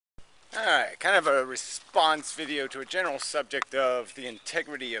Alright, kind of a response video to a general subject of the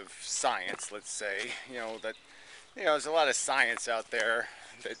integrity of science, let's say. There's a lot of science out there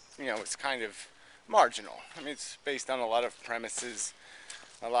that, it's kind of marginal. I mean, it's based on a lot of premises,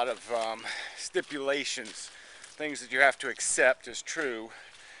 a lot of stipulations, things that you have to accept as true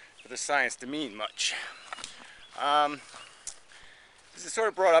for the science to mean much. This is sort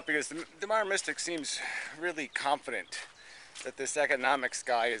of brought up because the modern mystic seems really confident that this economics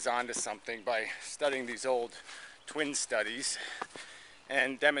guy is onto something by studying these old twin studies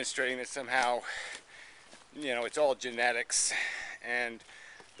and demonstrating that somehow, it's all genetics and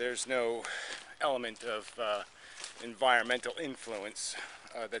there's no element of environmental influence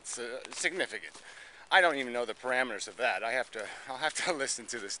that's significant. I don't even know the parameters of that. I'll have to listen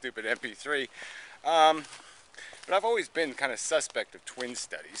to the stupid MP3. But I've always been kind of suspect of twin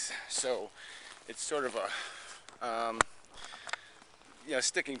studies, so it's sort of a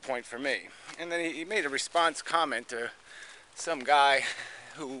sticking point for me. And then he made a response comment to some guy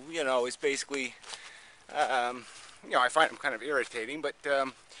who, is basically, I find him kind of irritating, but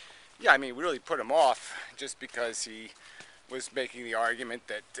yeah, I mean, we really put him off just because he was making the argument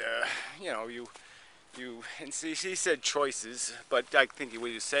that, and see, he said choices, but I think what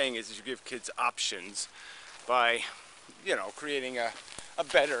he was saying is you give kids options by, creating a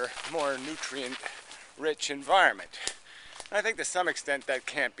better, more nutrient-rich environment. And I think to some extent that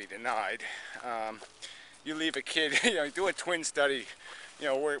can't be denied. You leave a kid, do a twin study,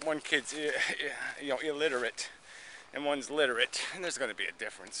 where one kid's, illiterate and one's literate, and there's going to be a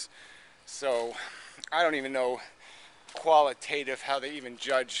difference. So I don't even know qualitative how they even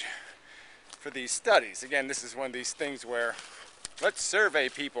judge for these studies. Again, this is one of these things where let's survey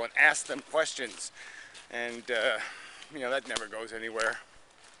people and ask them questions, and that never goes anywhere.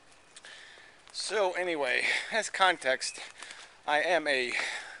 So anyway, as context, I am a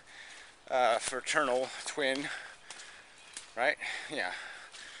fraternal twin, right? Yeah.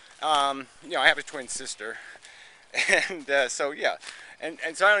 I have a twin sister, and so yeah, and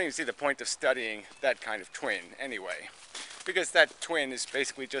so I don't even see the point of studying that kind of twin anyway, because that twin is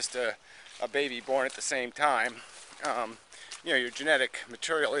basically just a baby born at the same time. Your genetic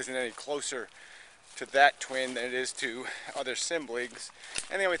material isn't any closer to that twin than it is to other siblings,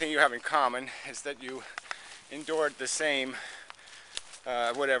 and the only thing you have in common is that you endured the same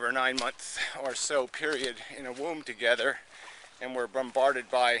 9-month or so period in a womb together and were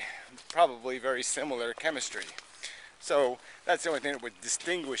bombarded by probably very similar chemistry. So that's the only thing that would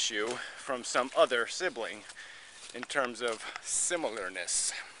distinguish you from some other sibling in terms of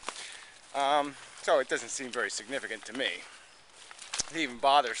similarness. So it doesn't seem very significant to me to even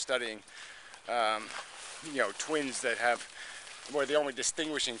bother studying twins that have, where the only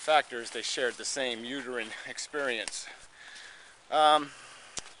distinguishing factor is they shared the same uterine experience.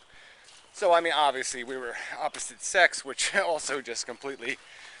 So I mean, obviously we were opposite sex, which also just completely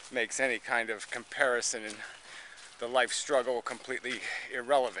makes any kind of comparison in the life struggle completely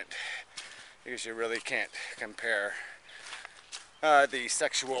irrelevant, because you really can't compare the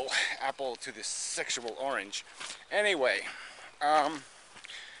sexual apple to the sexual orange. Anyway, as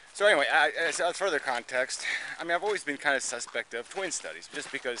further context, I mean, I've always been kind of suspect of twin studies,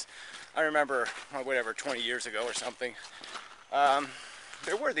 just because I remember, 20 years ago or something,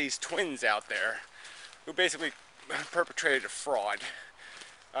 there were these twins out there who basically perpetrated a fraud,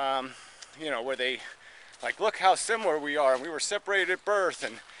 where they, like, look how similar we are, and we were separated at birth,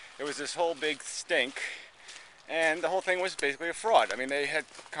 and it was this whole big stink, and the whole thing was basically a fraud. I mean, they had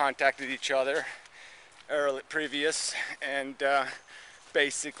contacted each other previous, and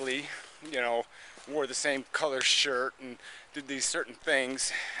basically, wore the same color shirt and did these certain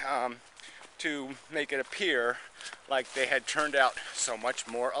things to make it appear like they had turned out so much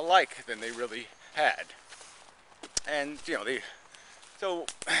more alike than they really had. And, so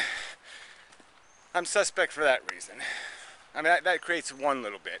I'm suspect for that reason. I mean, that creates one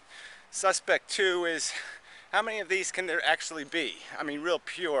little bit. Suspect two is, how many of these can there actually be? I mean, real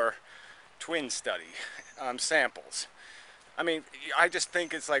pure twin study samples. I mean, I just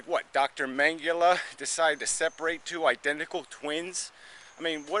think it's like, what, Dr. Mengele decided to separate two identical twins? I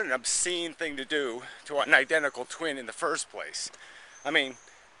mean, what an obscene thing to do to an identical twin in the first place. I mean,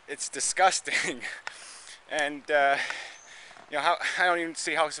 it's disgusting. And, I don't even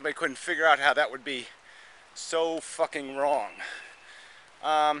see how somebody couldn't figure out how that would be so fucking wrong.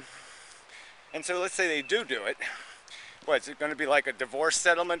 And so let's say they do it. What, is it going to be like a divorce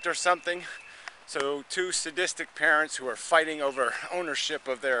settlement or something? So two sadistic parents who are fighting over ownership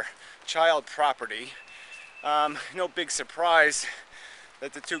of their child property. No big surprise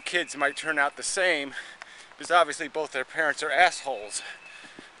that the two kids might turn out the same, because obviously both their parents are assholes.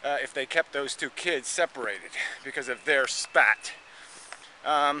 if they kept those two kids separated because of their spat.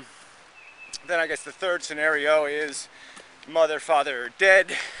 Then I guess the third scenario is mother, father are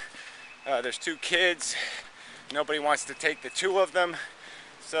dead. There's two kids. Nobody wants to take the two of them,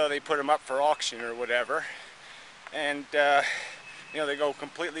 so they put them up for auction or whatever. And you know, they go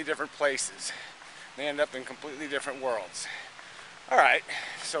completely different places. They end up in completely different worlds. All right,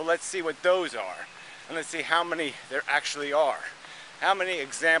 so let's see what those are, and let's see how many there actually are. How many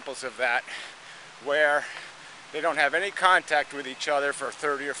examples of that where they don't have any contact with each other for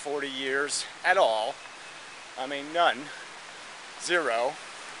 30 or 40 years at all. I mean, none. Zero.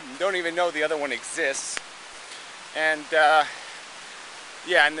 You don't even know the other one exists. And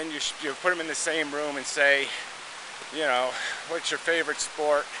yeah, and then you put them in the same room and say, you know, what's your favorite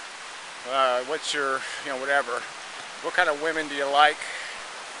sport? What's your, you know, whatever. What kind of women do you like?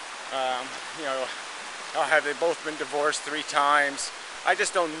 You know, have they both been divorced 3 times? I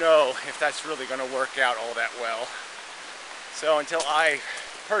just don't know if that's really going to work out all that well. So until I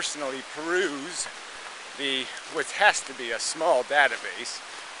personally peruse which has to be a small database,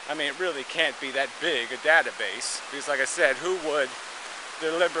 I mean, it really can't be that big a database, because like I said, who would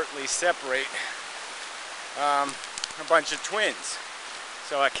deliberately separate a bunch of twins?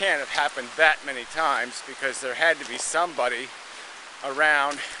 So it can't have happened that many times, because there had to be somebody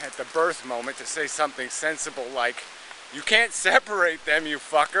around at the birth moment to say something sensible like, you can't separate them, you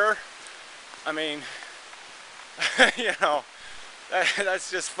fucker. I mean, you know, that's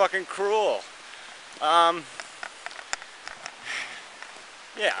just fucking cruel.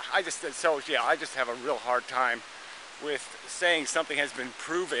 Yeah, I just have a real hard time with saying something has been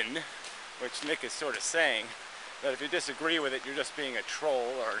proven, which Nick is sort of saying, that if you disagree with it, you're just being a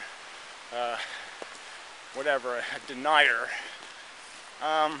troll or whatever, a denier.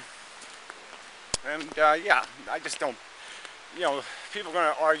 Yeah, I just don't, you know, people are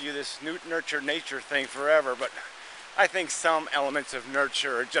going to argue this nurture-nature thing forever, but I think some elements of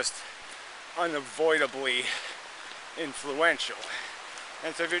nurture are just unavoidably influential.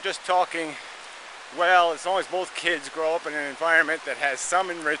 And so if you're just talking, well, as long as both kids grow up in an environment that has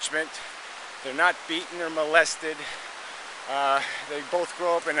some enrichment, they're not beaten or molested, they both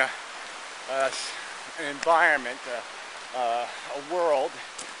grow up in an environment, a world,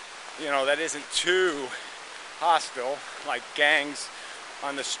 you know, that isn't too hostile, like gangs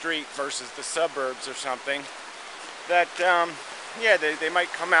on the street versus the suburbs or something, that, yeah, they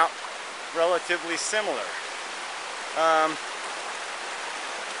might come out relatively similar.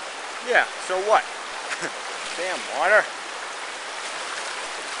 Yeah, so what? Damn water.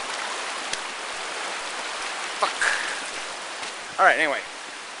 Fuck. Alright, anyway.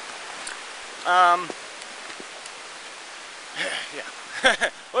 Yeah.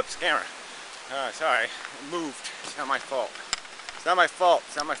 Whoops, camera. Sorry, it moved. It's not my fault. It's not my fault.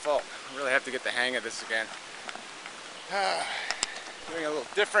 It's not my fault. I really have to get the hang of this again. Doing a little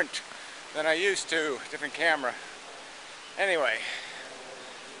different than I used to. Different camera. Anyway.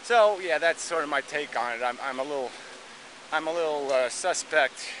 So yeah, that's sort of my take on it. I'm a little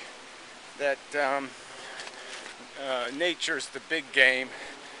suspect that nature's the big game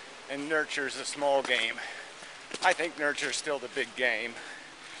and nurture's the small game. I think nurture's still the big game.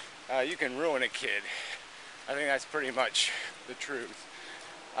 You can ruin a kid. I think that's pretty much the truth.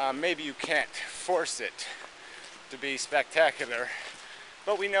 Maybe you can't force it to be spectacular,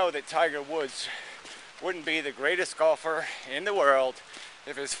 but we know that Tiger Woods wouldn't be the greatest golfer in the world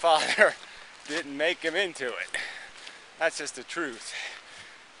if his father didn't make him into it. That's just the truth.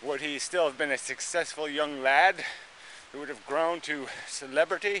 Would he still have been a successful young lad who would have grown to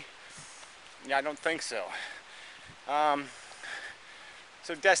celebrity? Yeah, I don't think so.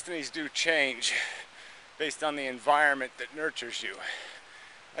 So destinies do change based on the environment that nurtures you.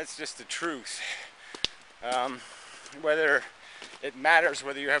 That's just the truth. Whether it matters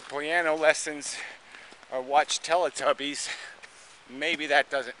whether you have piano lessons or watch Teletubbies, maybe that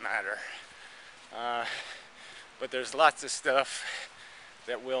doesn't matter. But there's lots of stuff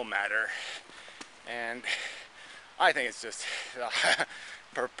that will matter. And I think it's just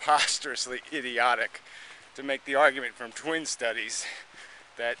preposterously idiotic to make the argument from twin studies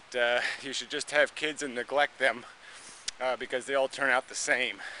that you should just have kids and neglect them because they all turn out the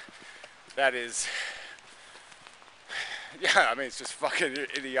same. That is, yeah, I mean, it's just fucking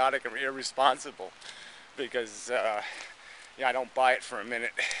idiotic and irresponsible, because yeah, I don't buy it for a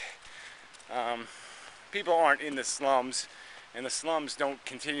minute. People aren't in the slums, and the slums don't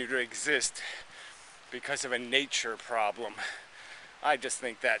continue to exist because of a nature problem. I just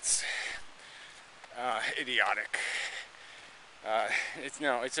think that's idiotic.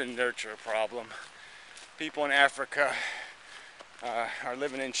 It's a nurture problem. People in Africa are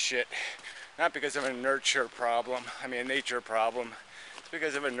living in shit. Not because of a nurture problem, I mean a nature problem. It's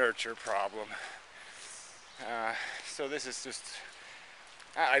because of a nurture problem. So this is just,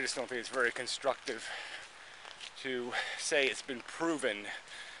 I just don't think it's very constructive to say it's been proven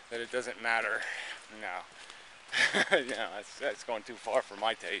that it doesn't matter. No. Yeah, that's going too far for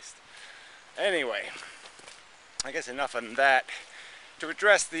my taste. Anyway, I guess enough on that. To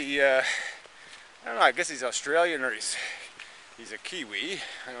address the, I don't know, I guess he's Australian or he's a Kiwi.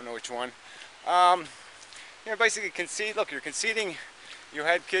 I don't know which one. You know, basically concede, look, you're conceding you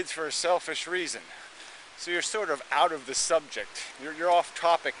had kids for a selfish reason. So you're sort of out of the subject. You're off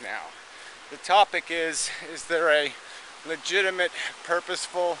topic now. The topic is there a legitimate,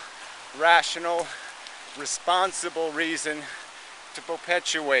 purposeful, rational, responsible reason to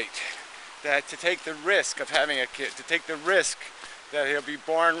perpetuate that, to take the risk of having a kid, to take the risk that he'll be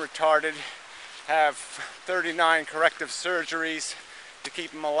born retarded, have 39 corrective surgeries to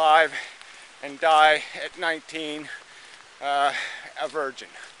keep him alive, and die at 19 a virgin?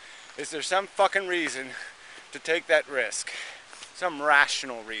 Is there some fucking reason to take that risk? Some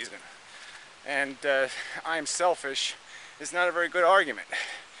rational reason? And I'm selfish is not a very good argument.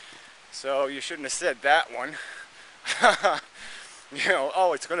 So you shouldn't have said that one. You know,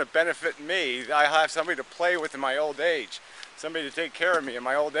 oh, it's going to benefit me. I'll have somebody to play with in my old age. Somebody to take care of me in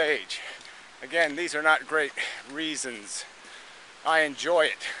my old age. Again, these are not great reasons. I enjoy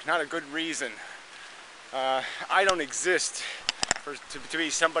it. Not a good reason. I don't exist to be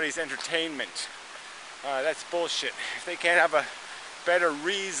somebody's entertainment. That's bullshit. If they can't have a better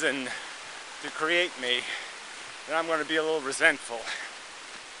reason to create me, then I'm going to be a little resentful.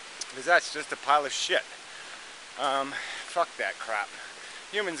 Because that's just a pile of shit. Fuck that crap.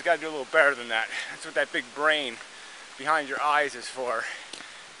 Humans got to do a little better than that. That's what that big brain behind your eyes is for.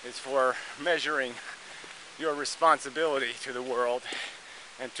 Is for measuring your responsibility to the world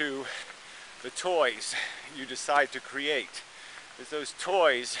and to the toys you decide to create. Because those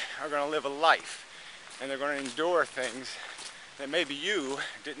toys are going to live a life and they're going to endure things that maybe you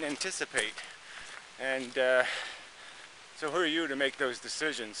didn't anticipate. And so who are you to make those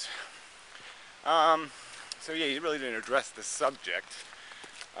decisions? So yeah, you really didn't address the subject.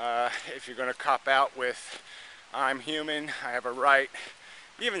 If you're going to cop out with, I'm human, I have a right.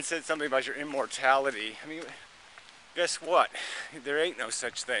 You even said something about your immortality. I mean, guess what? There ain't no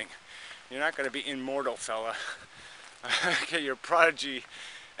such thing. You're not going to be immortal, fella. Okay, your prodigy,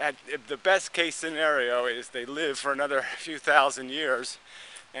 at the best case scenario is they live for another few thousand years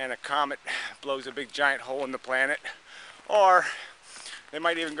and a comet blows a big giant hole in the planet. Or they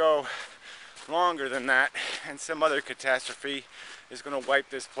might even go longer than that and some other catastrophe is going to wipe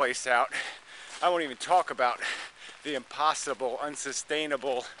this place out. I won't even talk about the impossible,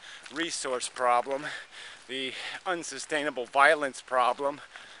 unsustainable resource problem, the unsustainable violence problem.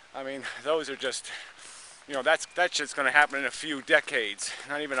 I mean, those are just, you know, that shit's going to happen in a few decades,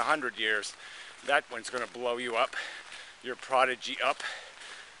 not even 100 years. That one's going to blow you up, your prodigy up.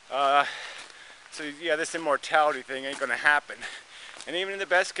 So yeah, this immortality thing ain't going to happen. And even in the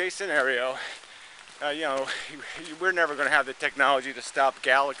best case scenario, you know, we're never going to have the technology to stop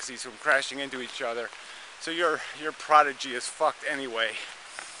galaxies from crashing into each other. So your prodigy is fucked anyway.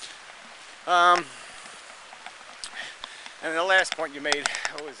 And the last point you made,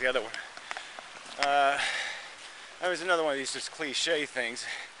 what was the other one? That was another one of these just cliche things,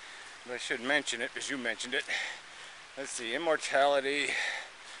 but I should mention it because you mentioned it. Let's see, immortality,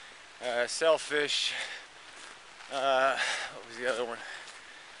 selfish, what was the other one?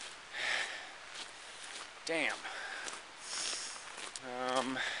 Damn.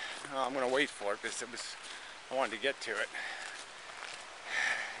 I'm going to wait for it because I wanted to get to it.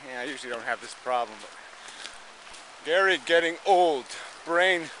 Yeah, I usually don't have this problem, but Gary getting old,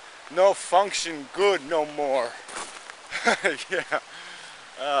 brain no function good no more. Yeah.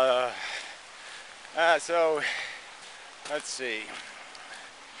 So let's see.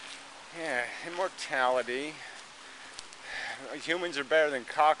 Yeah, immortality. Humans are better than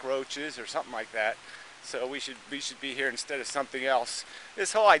cockroaches or something like that. So we should be here instead of something else.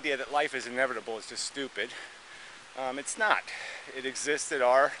 This whole idea that life is inevitable is just stupid. It's not. It exists at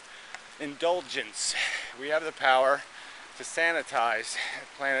our indulgence. We have the power to sanitize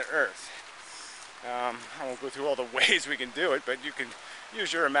planet Earth. I won't go through all the ways we can do it, but you can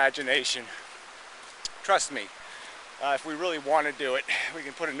use your imagination. Trust me, if we really want to do it, we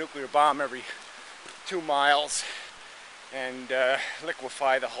can put a nuclear bomb every 2 miles and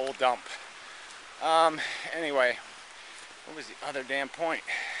liquefy the whole dump. Anyway, what was the other damn point?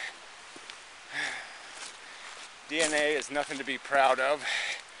 DNA is nothing to be proud of.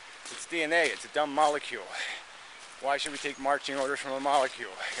 It's DNA, it's a dumb molecule. Why should we take marching orders from a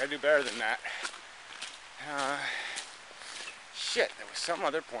molecule? Gotta do better than that. Shit, there was some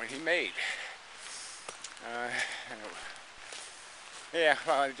other point he made. Yeah,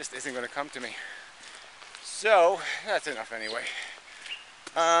 well, it just isn't going to come to me. So, that's enough anyway.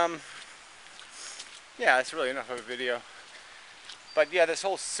 Yeah, that's really enough of a video. But yeah, this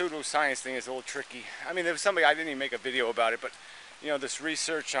whole pseudoscience thing is a little tricky. I mean, there was somebody, I didn't even make a video about it, but you know, this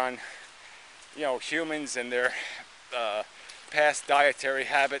research on, you know, humans and their past dietary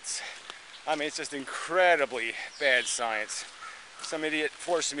habits. I mean, it's just incredibly bad science. Some idiot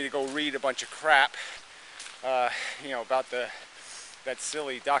forced me to go read a bunch of crap, you know, about that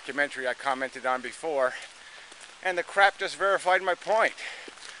silly documentary I commented on before, and the crap just verified my point.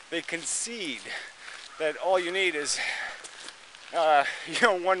 They concede that all you need is, you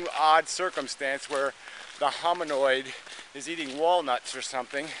know, one odd circumstance where the hominoid is eating walnuts or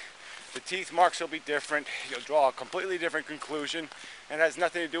something. The teeth marks will be different. You'll draw a completely different conclusion, and it has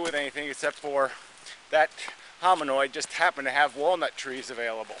nothing to do with anything except for that hominoid just happened to have walnut trees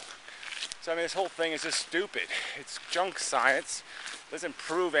available. So I mean, this whole thing is just stupid. It's junk science. Doesn't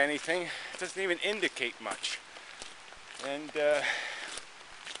prove anything. It doesn't even indicate much. And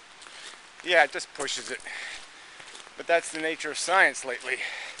yeah, it just pushes it. But that's the nature of science lately.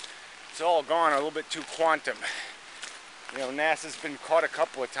 It's all gone a little bit too quantum. You know, NASA's been caught a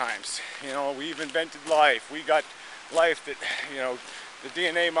couple of times. You know, we've invented life. We got life that, you know, the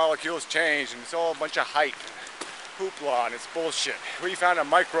DNA molecules changed, and it's all a bunch of hype and hoopla, and it's bullshit. We found a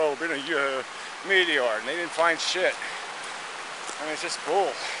microbe in a meteor, and they didn't find shit. I mean, it's just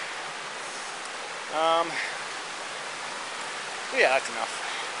bull. Yeah, that's enough.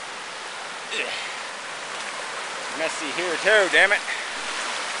 Messy here too, damn it.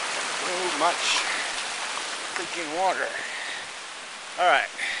 Too much freaking water. Alright.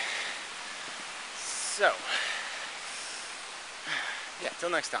 So, yeah, till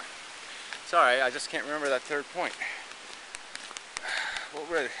next time. Sorry, I just can't remember that third point. What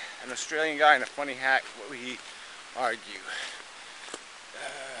were an Australian guy in a funny hat, what would he argue?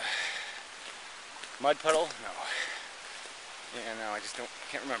 Mud puddle? No. Yeah, no, I just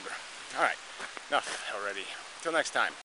can't remember. Alright, enough already. Till next time.